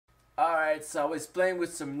Alright, so I was playing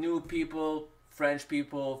with some new people, French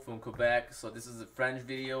people from Quebec. So this is a French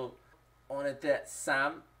video. On était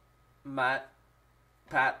Sam, Matt,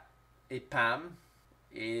 Pat et Pam.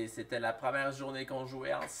 Et c'était la première journée qu'on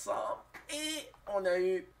jouait ensemble. Et on a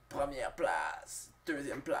eu première place,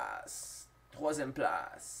 deuxième place, troisième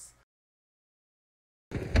place.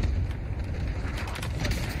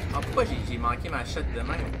 Ah, pourquoi j'ai manqué ma shot de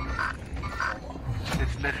même?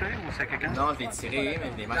 T'es-tu blessé ou c'est quelqu'un? Non, je l'ai tiré,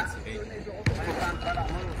 mais je l'ai mal tiré.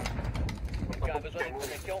 Quelqu'un a besoin d'une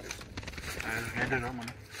connexion? Je viens déjà, moi.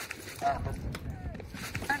 Ah,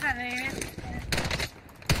 j'en ai 8.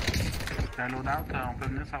 C'est un loadout, on peut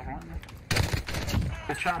venir s'en rejoindre.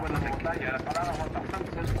 C'est cher en bas de la montagne, il y a pas l'air d'avoir personne.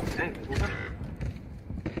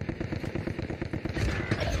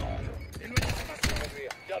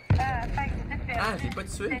 Ah, je l'ai pas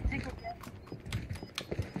tué.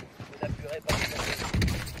 Vous appuierez par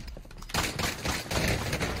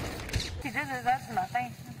C'est 2 heures du matin.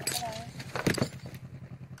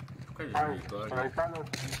 Pourquoi j'ai eu pas?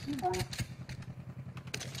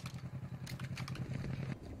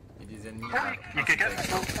 Il y a des ennemis. Il y a quelqu'un?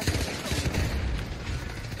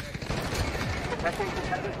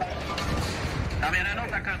 Non, mais il y en a un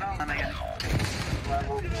autre encore dans la magasin.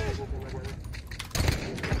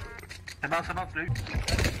 C'est bon, tu l'as eu.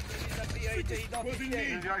 La fille a été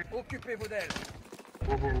identifiée. Occupez-vous d'elle.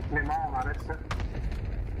 Clément, on arrête ça.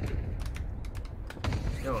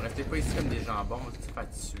 Yo, restez pas ici comme des jambons, on va se faire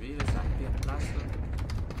tuer, là, c'est la pire place, là.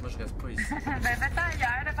 Moi, je reste pas ici. Ben, mets-toi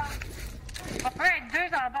ailleurs, là, on peut être 2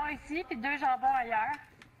 jambons ici, puis 2 jambons ailleurs.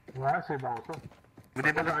 Ouais, c'est bon, ça. Vous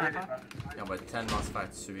débattez pas? Et on va tellement se faire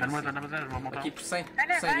tuer. Donne-moi, ici. donne-moi, je vais monter. Ok, Poussin,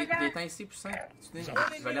 Allez, Poussin, va, il est temps ici, Poussin. Tu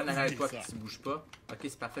vas aller en arrière de toi, puis tu bouges pas. Ok,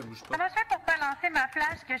 c'est parfait, bouge pas. Comment je fais pour pas lancer ma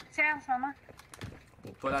flash que je tiens en ce moment?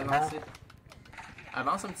 Pour pas la lancer.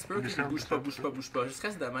 Avance un petit peu, puis bouge pas, bouge pas, bouge pas. Juste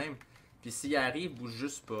reste de même. Puis s'il arrive, bouge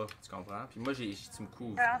juste pas. Tu comprends? Puis moi, tu me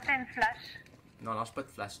couvres. Je vais lancer une flash. Non, lance pas de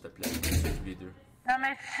flash, s'il te plaît. C'est tous les deux. Non,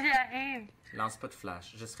 mais s'il arrive. Lance pas de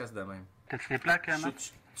flash, juste reste de même. T'as-tu des plaques, Anna?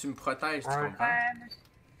 Tu me protèges, tu comprends? Ouais.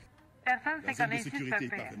 Personne sait qu'on est ici, ça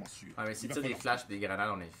fait. Ah, mais si tu as des flashs et des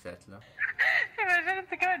grenades, on est fait, là. Imagine,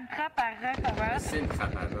 c'est comme une trappe à rat, ça va. C'est une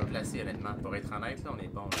trappe à rat, placée, honnêtement. Pour être honnête, là, on est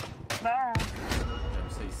bon. Bon. J'aime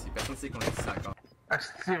ça ici. Personne ne sait qu'on est ici encore. Ah,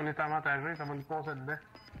 si on est avantagé, ça va nous passer dedans.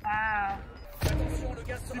 Wow. Attention, le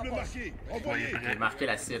gaz se rapproche. J'ai marqué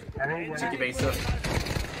la cible. Allez, Checkez bien ça.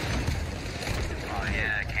 Oh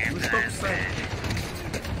yeah, Bouge pas, Poussin.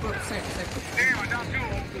 Bouge pas, Poussin,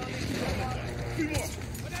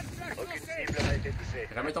 Aucune cible n'a été touchée.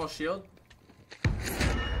 Remets ton shield.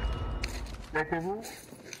 mettez-vous.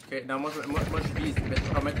 Ok, non, moi je vise.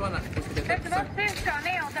 Remets-toi en arrière. C'est bon, tu sais, je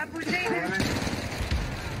connais, on doit bouger.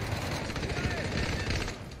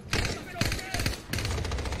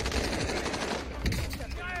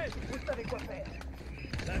 Vous savez quoi faire.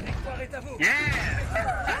 La victoire est à vous. Yeah!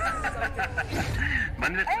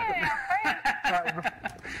 Bonne nuit. Hey, enfin!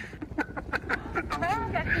 Bon,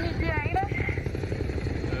 ça finit bien, là.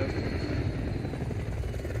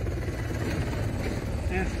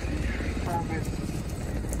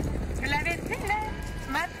 Vous l'avez dit, là?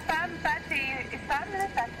 Matt, Pam, Pat et Sam, là,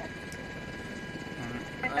 ça fait.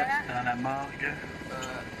 C'est ça, là? Dans la morgue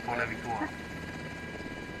pour la victoire.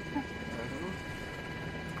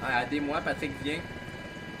 Ah, aidez-moi, Patrick, viens.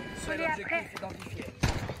 Seul Oui, objectif après. identifié.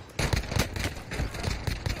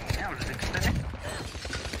 Merde, je t'ai pistonné.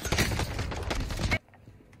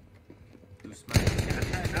 Doucement. Il y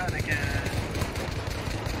avait un gars avec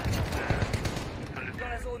Dans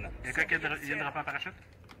la zone. il y a quelqu'un qui vient de dropper en parachute.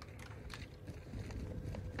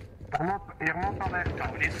 Il remonte par derrière.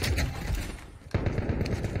 Calice.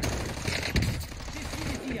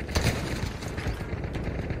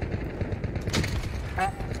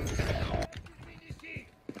 Ah.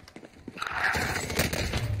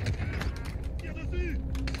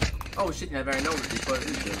 Oh shit, il y en avait un autre, je l'ai pas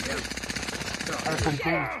vu, je regarde. Ah, c'est le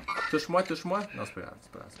coup. Touche-moi, touche-moi. Non, c'est pas grave,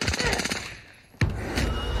 c'est pas grave.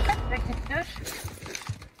 Ceux qui se touchent.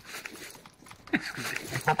 Excusez.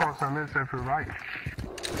 Faut consommer le sulfur vert.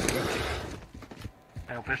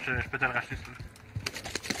 Au pire, je peux te le racheter si tu veux.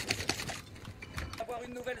 Avoir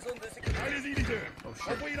une nouvelle zone de sécurité. Allez-y, leader. Oh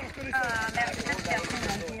shit. Envoyez la reconnaissance. Ah, merci, merci.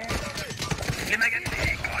 Les magasins,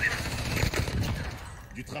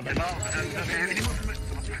 Du c'est travail. bon.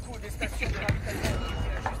 Du coup, des stations de ravitaillement ici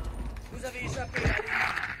à juste. Vous avez échappé à l'ennemi.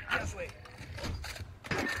 Bien joué.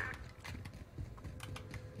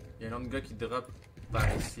 Il y a un autre gars qui drop par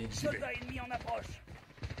ici. Soldat ennemi en approche.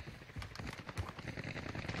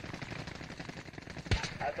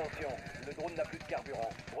 Attention, le drone n'a plus de carburant.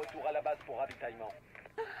 Retour à la base pour ravitaillement.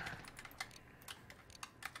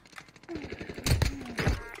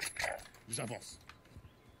 J'avance.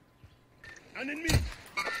 Un ennemi.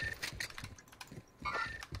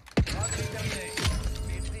 Phase terminée.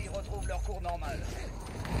 Les prix retrouvent leur cours normal.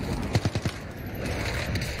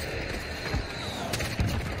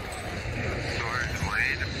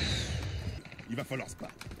 Il va falloir se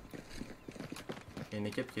battre. Il y a une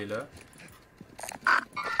équipe qui est là.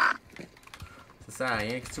 Ça sert à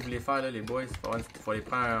rien. Qu'est-ce que vous voulez faire là, les boys? Faut les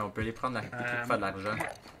prendre, on peut les prendre pour faire de l'argent.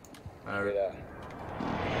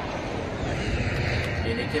 Il y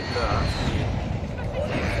a une équipe là. Hein?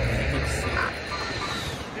 Une équipe ici.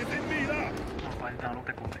 Des ennemis là. On va aller dans l'autre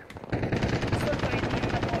à côté.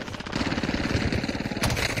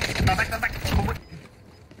 Dans le bac, au bout.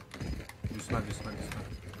 Doucement, doucement, doucement.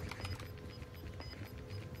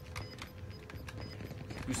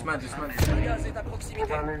 Doucement, doucement, doucement. Le gaz est à proximité.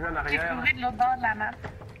 J'en ai vu en J'ai arrière. trouvé de l'autre bord de la map.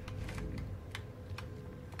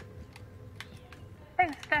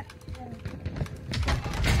 Félicitations.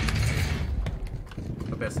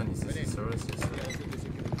 Pas personne ici, c'est sûr, c'est sûr.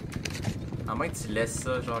 À moins que tu laisses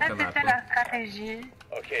ça, genre Ça, comme à c'était pas. la stratégie.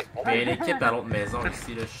 Ok. Mais il y a une équipe à l'autre maison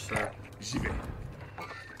ici, là, je suis sûr. J'y vais.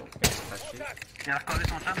 Fâché. Il a recollé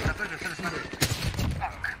son champ, ça peut, je sais le chemin.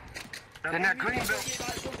 Donnez à Greenville. Dans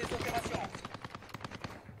la zone des opérations.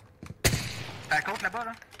 T'es à côte là-bas,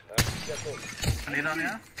 là? On est dans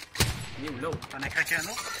un. Il est où l'autre? On a craqué un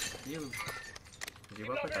autre. Il est où? Je les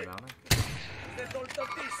vois pas, tabarnak. Vous êtes dans le top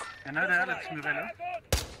 10. Il y en a un derrière le petit muret là.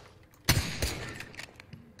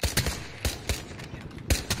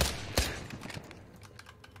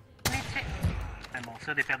 C'est bon,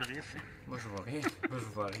 ça, des perdrix, ici. Moi, je vois rien. Moi, je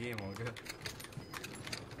vois rien, mon gars.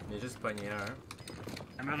 Il y a juste pogné un.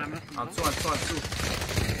 Le mur. En dessous, en dessous, en dessous.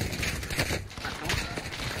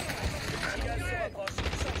 Le gaz se rapproche.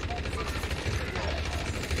 Changement de zone.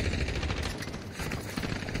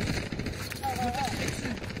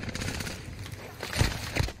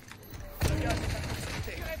 Le gaz est à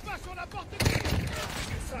proximité. Tirez pas sur la porte.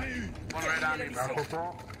 On va aller dans les bras.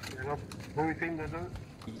 Il y a une team de deux.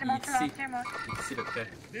 Il C'est mon est ici. plantier, moi. Il est ici, de près.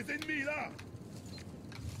 Des ennemis là.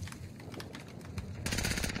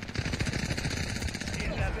 Il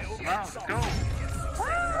n'avait aucun Bon, sens. let's go.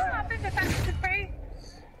 Ah, en plus, j'ai participé.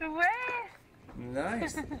 Ouais.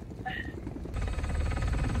 Nice!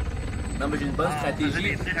 Non, mais j'ai une bonne On faisait stratégie.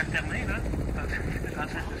 des tirs alternés, là.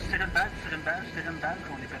 Je tire une balle, je tire une balle, je tire une balle,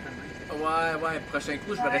 puis on les fait tomber. Ouais, prochain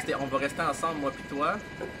coup, on va rester ensemble, moi puis toi.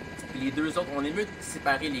 Les deux autres, on est mieux de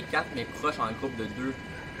séparer les quatre, mais proches en groupe de deux.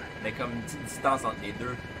 Mais comme une petite distance entre les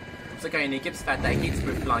deux. Comme ça, quand une équipe se fait attaquer, tu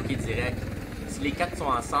peux flanquer direct. Si les quatre sont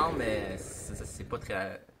ensemble, mais c'est pas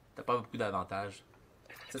très. T'as pas beaucoup d'avantages.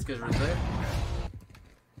 C'est ce que je veux dire?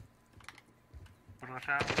 Faut que je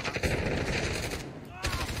recharge.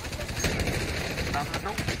 Dans le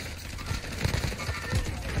dos.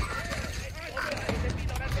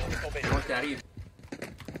 C'est moi qui arrive.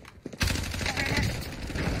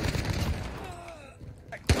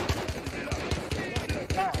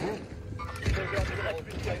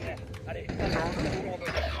 Allez, Il y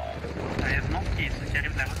a du monde qui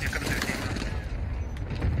arrive de la route, il y a comme deux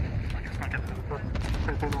teams.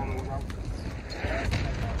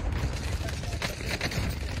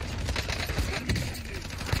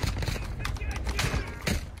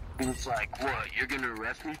 It's like, what, you're gonna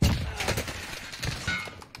arrest me?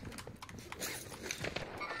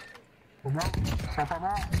 Non, ils sont pas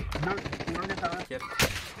morts. Deux, il y en a un qui Équipe.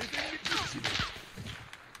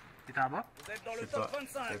 est en bas. vous êtes dans le C'est top pas-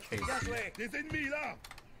 25. c'est Bien précis. joué. Des ennemis là.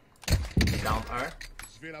 Down 1.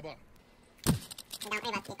 Je vais là-bas.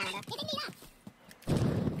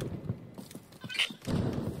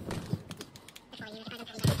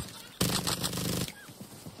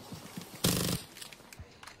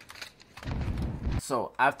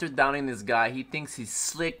 So after downing this guy, he thinks he's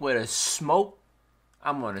slick with a smoke.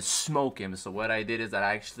 I'm gonna smoke him. So what I did is that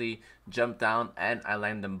I actually jumped down and I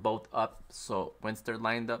lined them both up. So once they're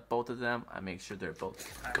lined up, both of them, I make sure they're both.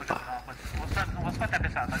 Ouais, moi, je on va se faire taper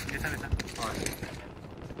ça. Viens, viens. Ouais.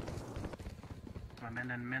 Je vais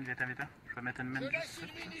mettre une mine, viens. Je vais mettre une mine juste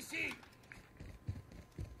ici.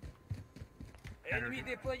 Ennemis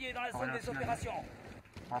déployés dans la zone Voilà, des opérations.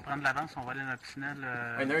 On va prendre l'avance, on va aller dans le tunnel.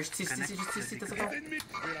 Un juste ici, connect- ici, t'as ça? Des ennemis.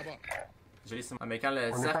 Je vais là-bas. Je l'ai sur moi. Mais quand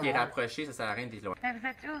le cercle est rapproché, ça sert à rien d'être loin. Mais vous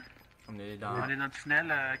êtes où? On est On dans. va aller dans le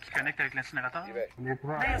tunnel qui connecte avec l'incinérateur. Ben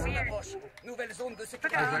Gaz oui. approche. Nouvelle zone de Pas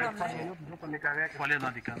sécurité. quand même. Faut aller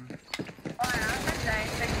dans des connes. Ouais, en fait,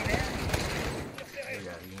 j'ai un nivel. Il y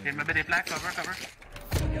a rien. Il me met des plaques, cover.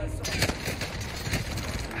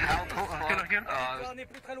 Recule. On n'est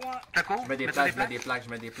plus très loin. Taco, Je mets des plaques, je mets des plaques, je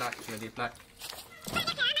mets des plaques, je mets des plaques.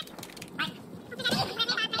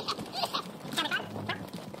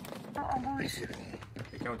 Oh, bouge.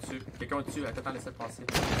 Quelqu'un au-dessus. Quelqu'un au-dessus. Attends, laissez passer.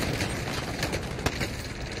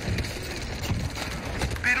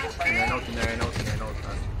 Il y en a un autre, il y en a un autre, il y en a un autre.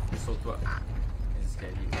 Juste sur toi. Les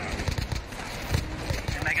escaliers.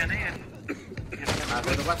 Il m'a gagné. À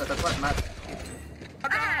ta droite, Matt.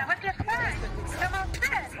 Ah, what the fuck? Comment ça?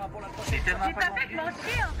 C'est tellement J'ai pas tapé avec mon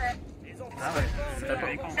shield. Ah ouais. Ça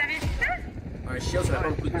fait pas... Vous savez ça? Un shield, ça fait pas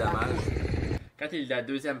beaucoup de dommages. Quand t'es la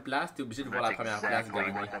deuxième place, t'es obligé de voir la première place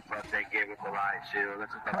gagner.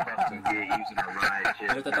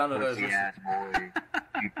 Là, t'attends le rejout.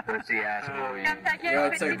 Comme ta gueule, Yo,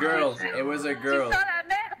 it's a girl. It was a girl. Tu sens la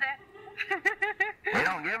merde. I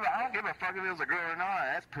don't give a fuck if it was a girl or not.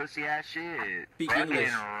 That's pussy ass shit. Speak Fucking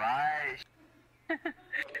English. right.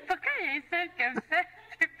 Pourquoi il insulte comme ça?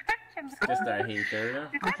 C'est pas comme ça. Just a hater, là.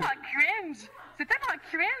 C'est tellement cringe. C'est tellement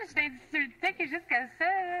cringe d'insulter que juste comme ça.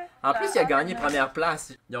 Là. En plus, il a gagné première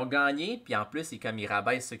place. Ils ont gagné, puis en plus, ils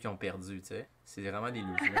rabaissent ceux qui ont perdu, tu sais. C'est vraiment des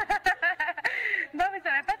losers. Non, mais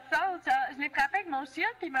ça n'avait pas de sens. Genre, je l'ai frappé avec mon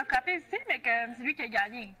shield, puis il m'a frappé aussi, mais comme c'est lui qui a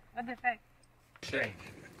gagné. What the fuck?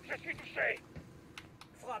 Je suis touché.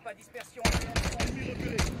 Frappe à dispersion.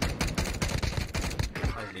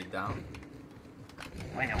 Ah, je l'ai down.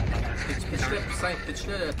 Voyons. Pitch-le plus simple,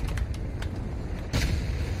 pitch-le.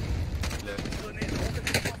 Donnez le nom de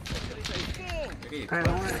Ok. Très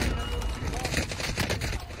loin.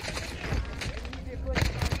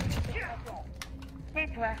 Et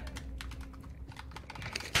toi?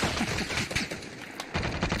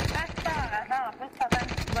 Pasteur, avant, en plus, pendant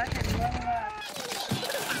que tu vois, c'est bien.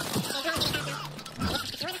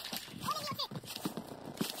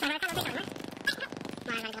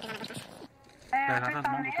 J'entends du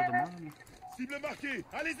monde autour de moi. Cible marquée.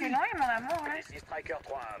 C'est Allez-y. loin, mon amour, hein? Ici Striker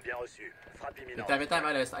 3-1, bien reçu. Frappe imminente. T'avais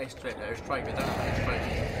avant le strike, le strike, le strike. Ça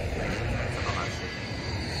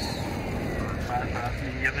va marcher.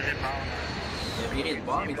 Il y avait des barres. Il a viré de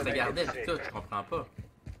bord, mais il te regardait pis tout, je comprends pas.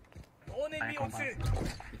 Drone ennemi au-dessus.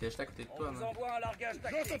 Il était juste à côté de On toi, vous man. envoie un largage Lance un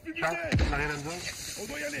tactique. fumier. Charles, on arrive à nous autres. On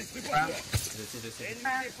doit y aller. Prépare-toi. Je sais.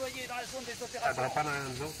 Ennemi déployé dans la zone des Ça opérations. devrait pas dans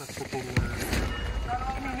nous autres, ça se faut pour Il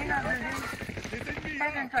est dans le ville. Les ennemis Pas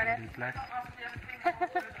là. une toilette. une plaque.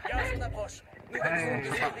 Gaz en approche. Nouvelle zone de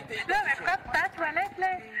sécurité. Là, mais frappe ta toilette,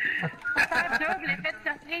 là. Pour faire double effet de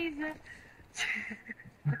surprise, là.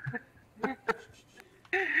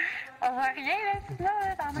 On voit rien, là, sinon,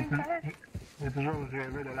 là, dans la même toilette. J'ai toujours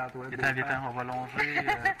rêvé de la toilette. Viens, on va longer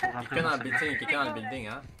pour rentrer Quelqu'un dans le building, quelqu'un dans le building,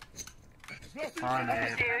 hein. Ah,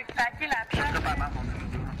 mais... J'ai craqué la Je serais porte. pas mal, on est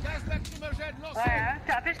deux. Gaz lacrymogène lancé. Ouais, hein.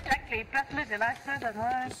 Puis en plus, je craque les portes, là. J'ai l'air ça de moi.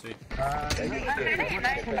 Je sais. Ah, c'est là,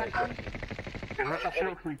 par contre. Je vais chercher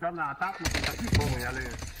le quick dans la tente, mais c'est pas plus pour y aller.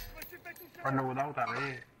 Un ou l'autre,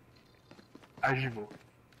 arrière. Ah, j'y vais.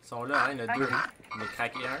 Ils sont là, hein, il y en a deux. Il a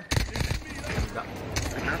craqué un. Là.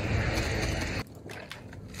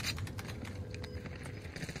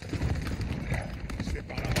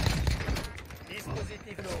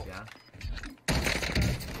 Dispositif lourd. Bien.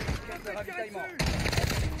 Quête de ravitaillement.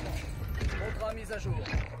 Contrat mis à jour.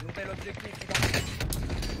 Nouvel objectif identifié.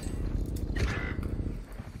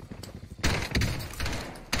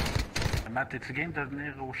 Matt, es-tu game de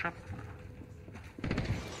venir au shop?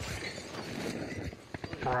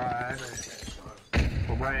 Ouais,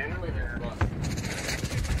 faut bien,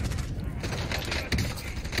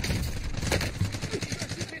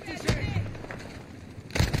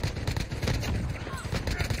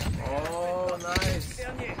 Oh, nice.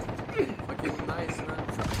 Dernier. Fucking nice, man.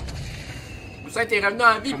 Poussin, t'es revenu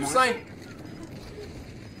en vie, Poussin.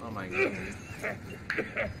 Oh my god.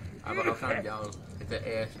 Elle va rentrer en gaz. C'était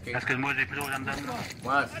AFK. Parce que moi, j'ai pris au random.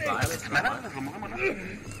 Ouais, c'est clair, là, c'est Mais non, normal. je vais mourir, moi, là.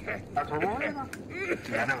 Ah, tu vas mourir, là?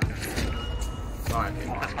 Mais non. Ouais,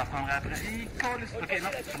 On va ok. se faire prendre après. Ok, non,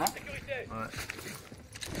 c'est bon? Ouais.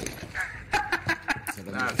 Ah, c'est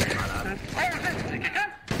malade. C'est quelqu'un?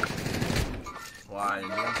 Ouais, il est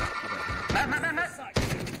bien parti maintenant.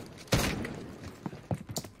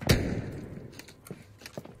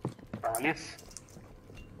 Yes.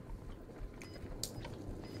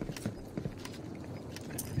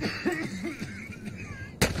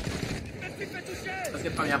 Ça, c'est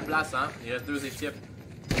première place, hein. Il reste deux équipes.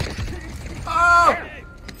 Oh!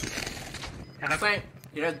 Poussin,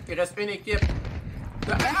 il reste une équipe.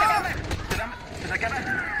 Ah! C'est la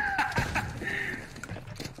cabane.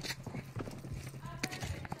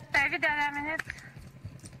 T'as vu dernière minute?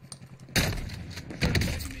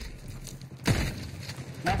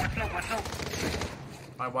 Non, watch out.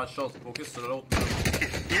 Ouais, watch out, focus sur l'autre.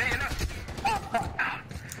 Il est là.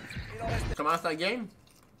 Commence ta game?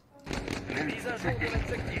 Mise à jour de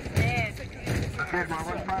l'objectif. Yes. Ok, je m'en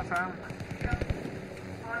vais, je pense, Sam.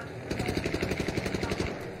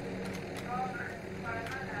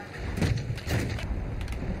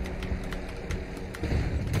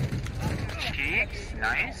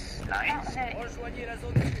 Nice, nice. Rejoignez la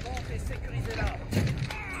zone suivante et sécurisez-la.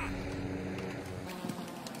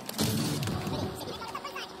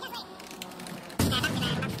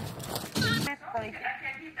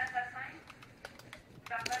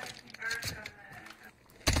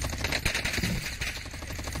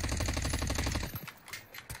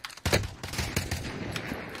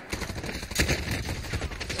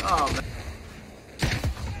 Oh, man.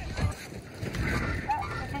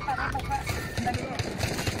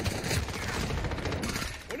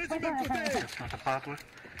 On est du même côté. On se part, toi.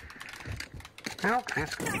 Non, Chris.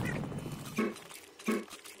 C'est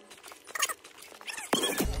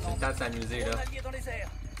le temps de s'amuser, là. Alliés dans les airs.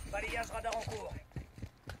 Balayage radar en cours.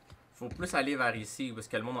 Faut plus aller vers ici, parce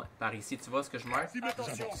que le monde par ici, tu vois ce que je marque?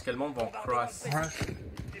 Attention. Parce que le monde va cross.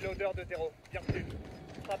 Ouais. L'odeur de terreau. Bien reçu.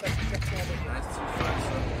 Frappe à dispersion envoyée. Ah, c'est une fuck,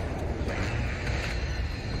 ça.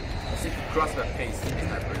 On sait qu'ils cross vers près ici, mais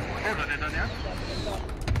c'est un peu loin. Oh, j'en ai donné un.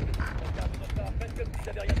 Faites comme si vous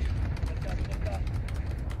avez rien dit. Quelqu'un vous donne pas.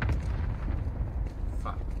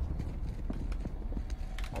 Fuck.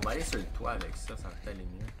 On va aller sur le toit avec ça, ça va peut-être aller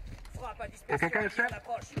mieux. Frappe à Y'a quelqu'un dispersion. ici? On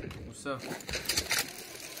approche. Où ça?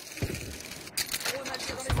 Drone allié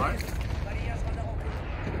dans les C'est vrai? airs. Balayage radar en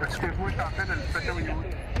cours. Excuse-moi, je suis en train de le péter au niveau.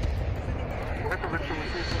 Ouais, pour être chauffé.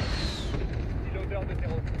 L'odeur de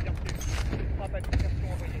terreau. Bien reçu. Frappe à dispersion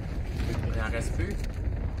envoyée. Il en reste plus?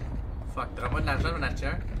 Fuck, donne-moi de l'argent, j'en acheter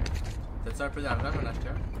un. T'as-tu un peu d'argent, j'en acheter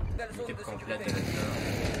un? Nouvelle zone L'équipe de complète de sécurité. là.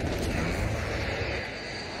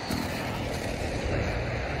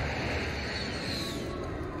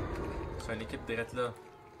 C'est une équipe direct là.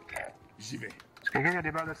 J'y vais. Est-ce que quelqu'un a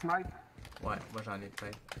des balles de snipe? Ouais, moi j'en ai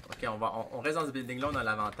peut-être. Ok, on reste dans ce building là, on a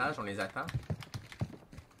l'avantage, on les attend.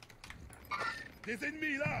 Des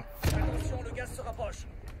ennemis là. Attention, le gaz se rapproche.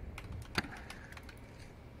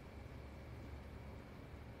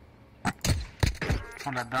 Ils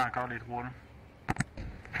sont là-dedans encore, les trois, là.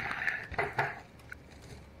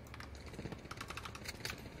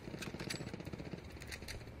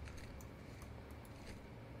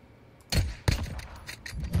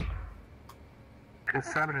 Chris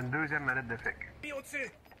Sam, j'ai une deuxième manette de fake. Mis au-dessus.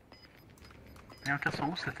 Et en cas, sont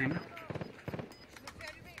où, cette team-là?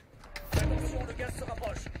 Attention, le gaz se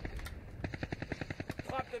rapproche.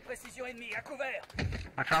 Frappe de précision ennemie, à couvert.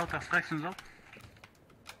 Watch out, t'as strike sur nous autres?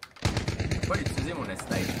 Je peux pas l'utiliser mon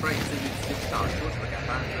estate. Je peux essayer de l'utiliser tout tantôt, je suis pas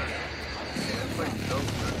capable. Là. C'est même pas une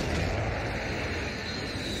joke. Là.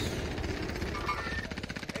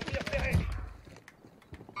 Ennemi repéré.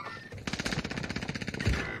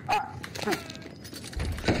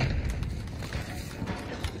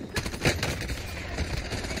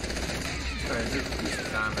 C'est un jeu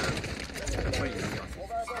frustrant, man. C'est pas évident.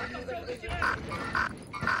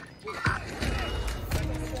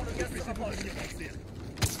 Attention, le gaz se rapproche.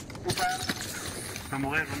 Je vais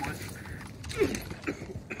mourir, je vais mourir.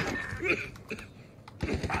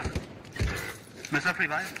 Je mets ça free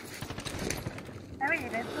vert. Ah oui, il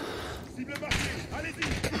est là. Cible marquée. Allez-y.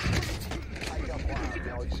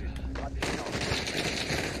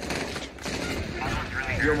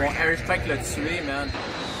 Yo, mon airstrike l'a tué, man.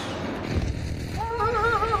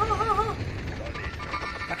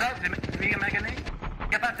 Watch out, j'ai mis un magané.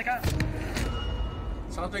 Capable, c'est calme.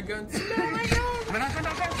 Sors de gun, tu Mais non, c'est dans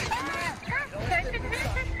le fond.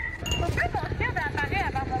 Pourquoi mon tir d'apparaît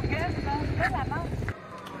avant mon gueule, non? C'est pas la mort.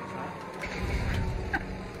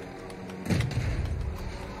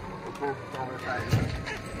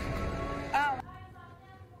 Ah,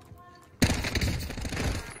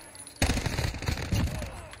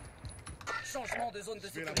 Changement de zone de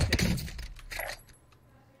sécurité.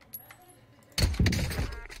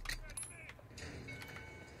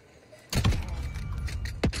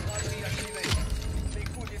 Braderie activée. Les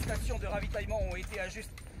coûts des stations de ravitaillement ont été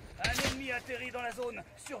ajustés. Un ennemi atterrit dans la zone.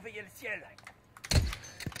 Surveillez le ciel.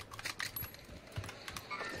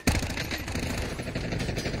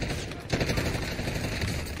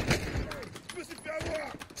 Je me suis fait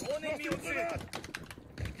avoir. Drone ennemi Lance une au-dessus. grenade.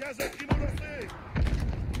 Gaz lacrymo lancé.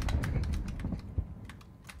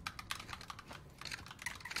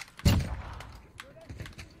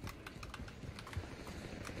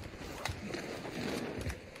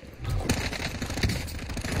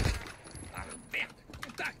 Ah merde.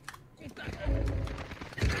 Contact. Contact.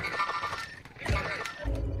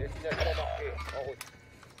 Destination marquée. En route.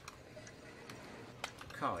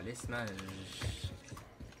 Calisse, man.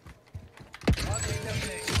 Braderie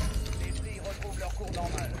terminée. Les prix retrouvent leur cours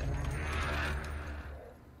normal.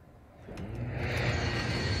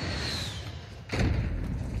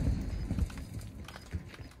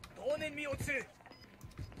 Drone ennemi au-dessus.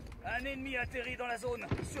 Un ennemi atterrit dans la zone.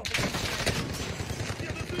 Surveillez.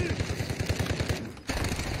 Tire dessus.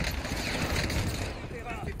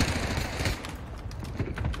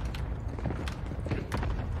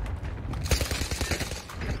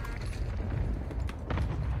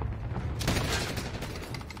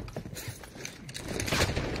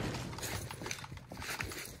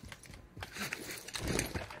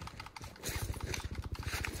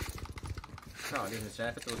 je me suis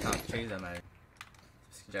jamais fait autant de chase de ma vie.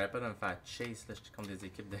 Parce que j'arrête pas de me faire chase, là, j'étais contre des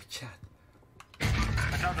équipes de 4.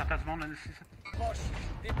 Attends, j'entends du monde là ici. Proche.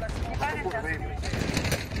 Déplacement.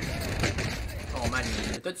 Oh man,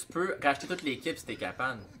 toi tu peux racheter toute l'équipe si t'es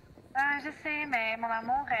capable. Je sais, mais mon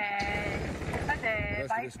amour, c'est pas de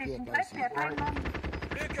bike station press, il y a plein de monde.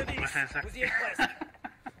 Plus que 10. Ouais, c'est ça. Vous y êtes presque.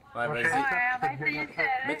 Ouais, Ouais, vas-y. on va essayer de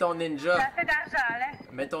faire. Mets ton J'ai ninja. assez d'argent, là.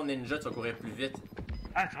 Mets ton ninja, tu vas courir plus vite.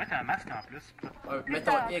 Ah, c'est vrai, t'as un masque en plus. Ouais, Plus mets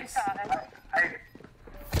tard, ton plus X. tard, là. Hey!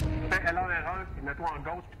 Fais LR1, puis mets-toi en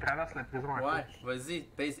gauche, puis traverse la prison en Ouais, gauche. vas-y,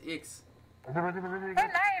 pèse X. Vas-y. Pas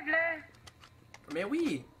live, là. Mais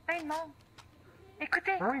oui! Plein de monde.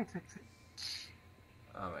 Écoutez. Oui, c'est...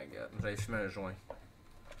 Oh my god, j'avais fumé un joint.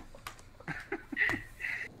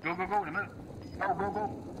 Go, le mec!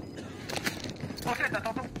 Go! Ok, t'as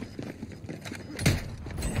ton tour!